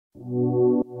Set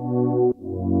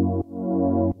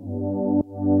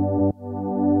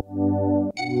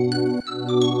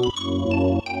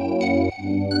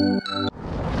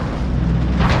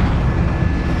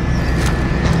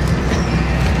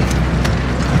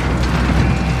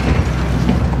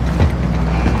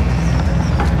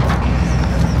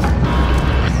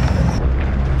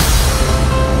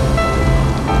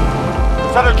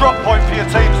a drop point for your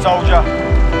team, soldier.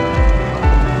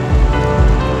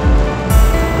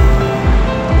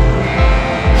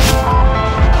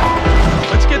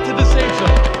 Let's get to the safe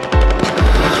zone.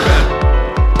 Much better.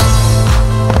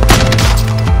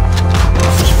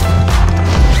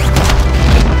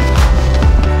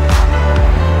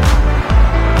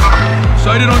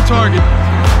 Sighted on target.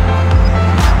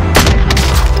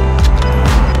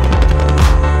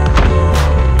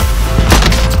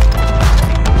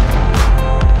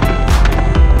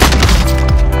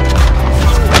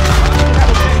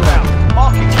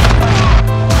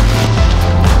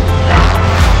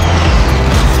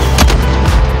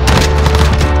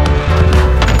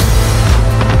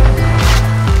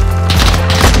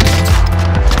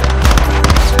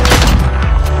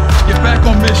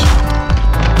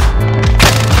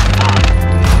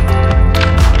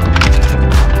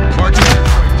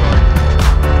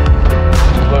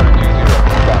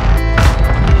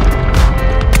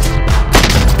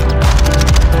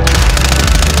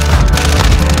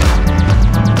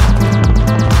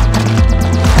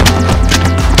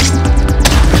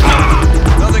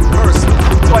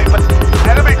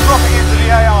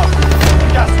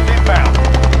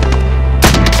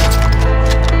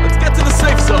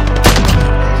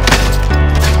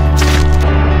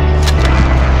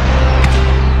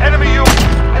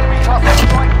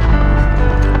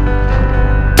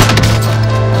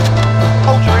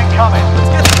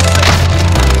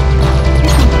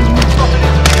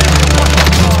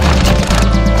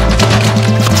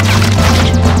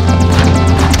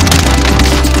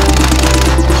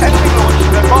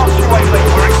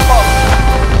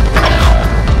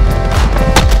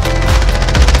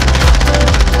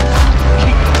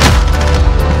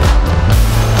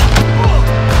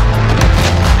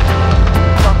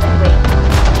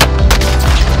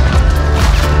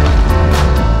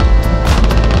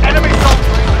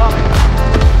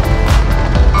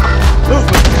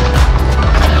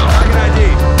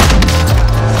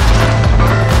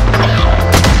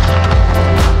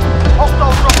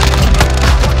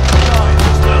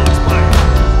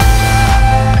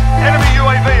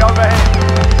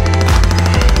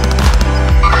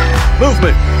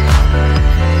 Movement!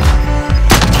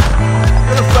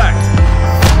 In effect!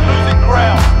 Losing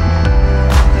ground.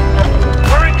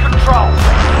 We're in control.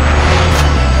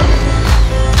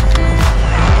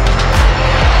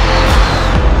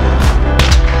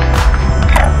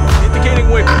 Indicating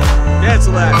waypoint.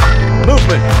 Cancel that.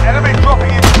 Movement! Enemy dropping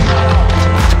in.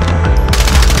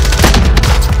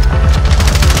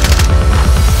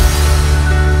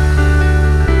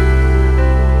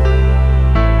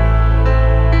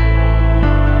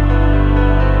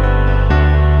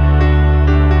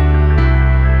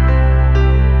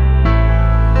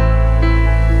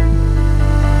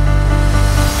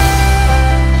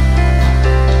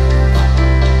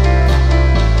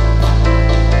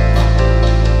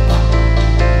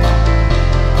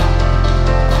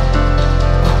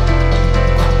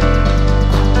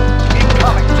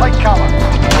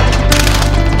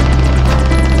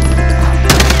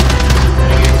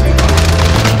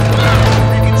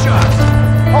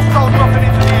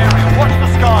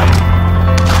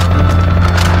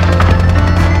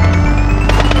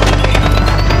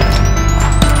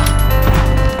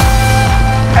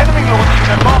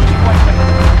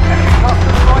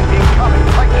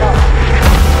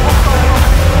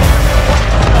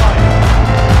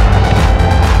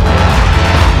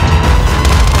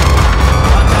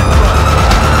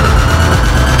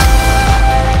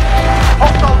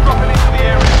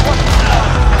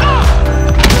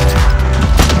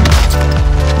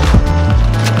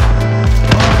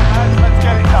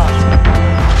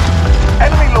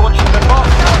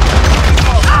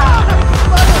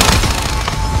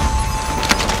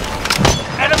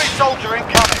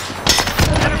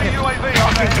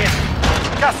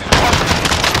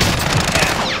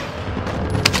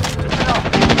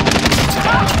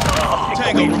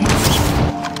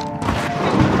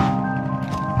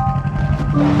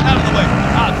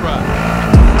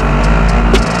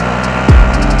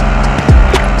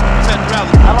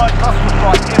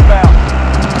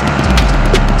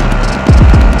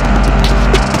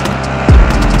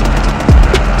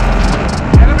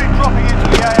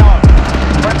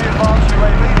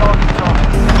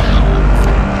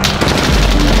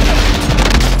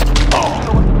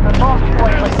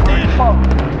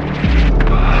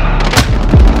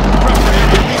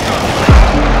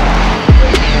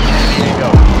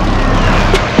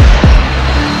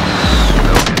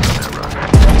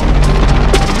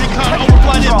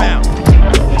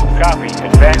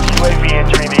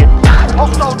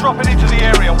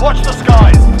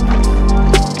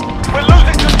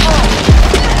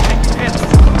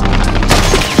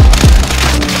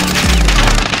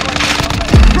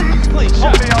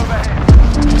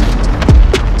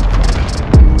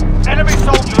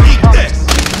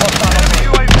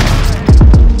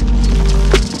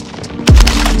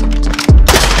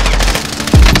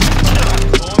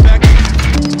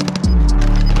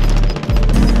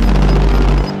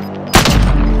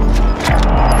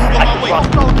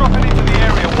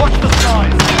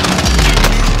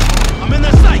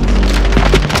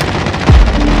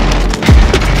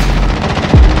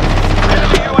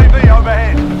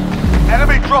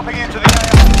 dropping into the AR.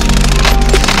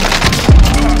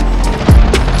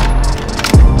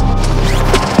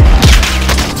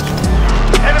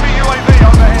 Enemy UAV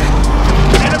overhead.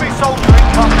 Enemy soldier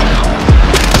incoming.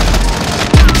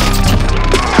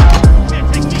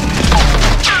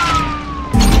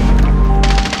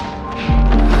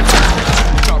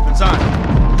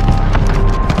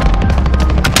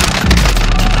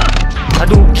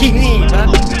 Aduh, kiri kan.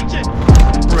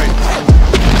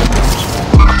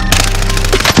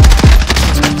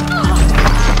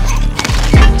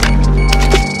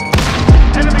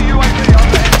 Enemy UAV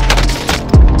overhead.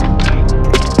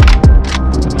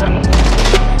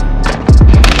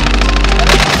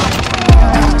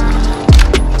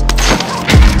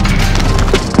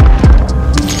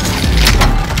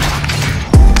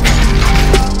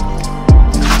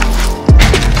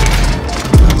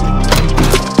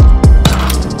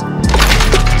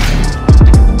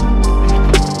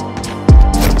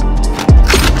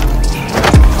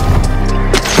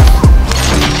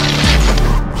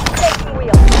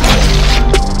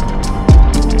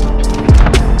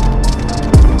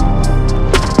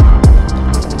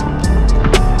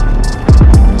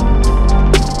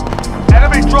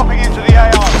 Enemy dropping into the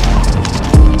AR.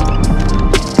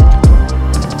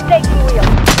 Taking wheel.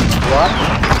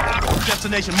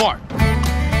 Destination marked.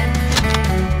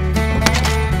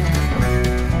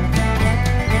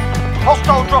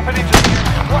 Hostile dropping into the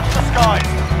area. Watch the skies.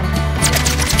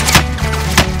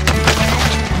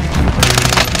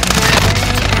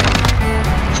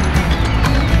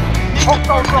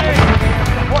 Hostile dropping into the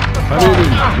area. Watch the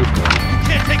skies. You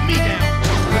can't take me down.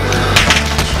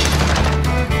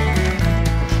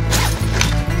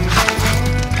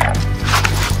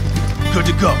 Good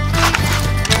to go.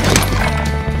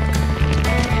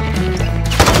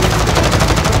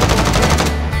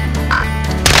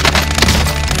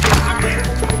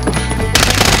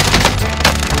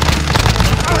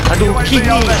 Aduh, kiri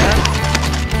kan.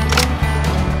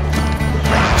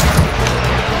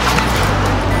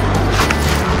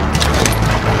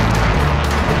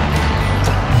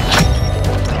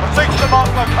 Proceed to the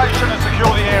marked location and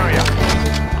secure the area.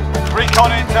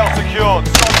 Recon intel secured.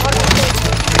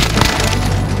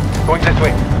 Going this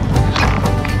way.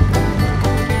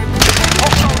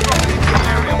 Hostile dropping into the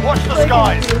area. Watch the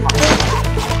skies.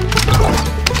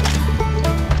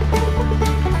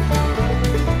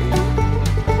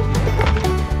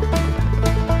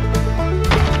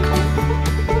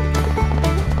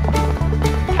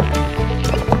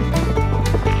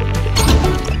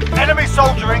 Enemy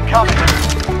soldier incoming.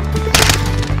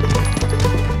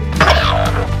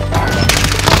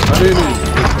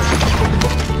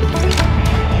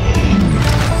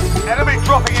 Enemy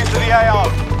dropping into the AO.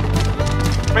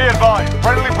 Be advised,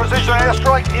 friendly precision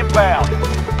airstrike inbound.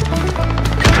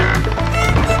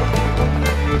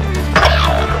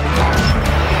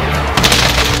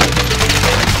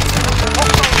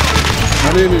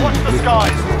 Watch the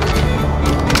skies.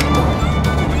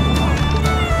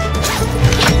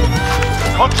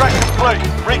 Contract complete.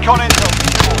 Recon intel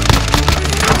secured.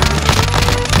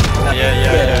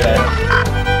 Yeah.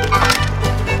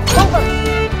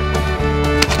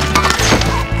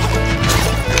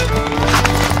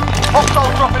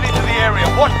 Hostile dropping into the area.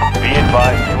 Watch. Be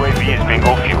advised, UAV is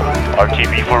bingo fuel.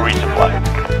 RTB for resupply.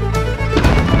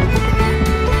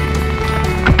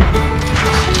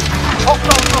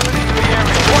 Hostile dropping into the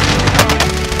area. Watch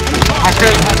the skies.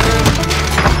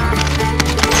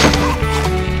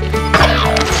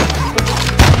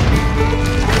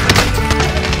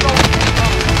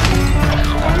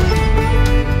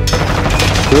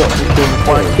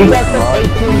 You got some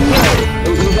 18 kills.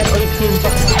 You got 18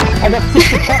 kills. I got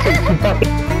 50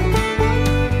 seconds.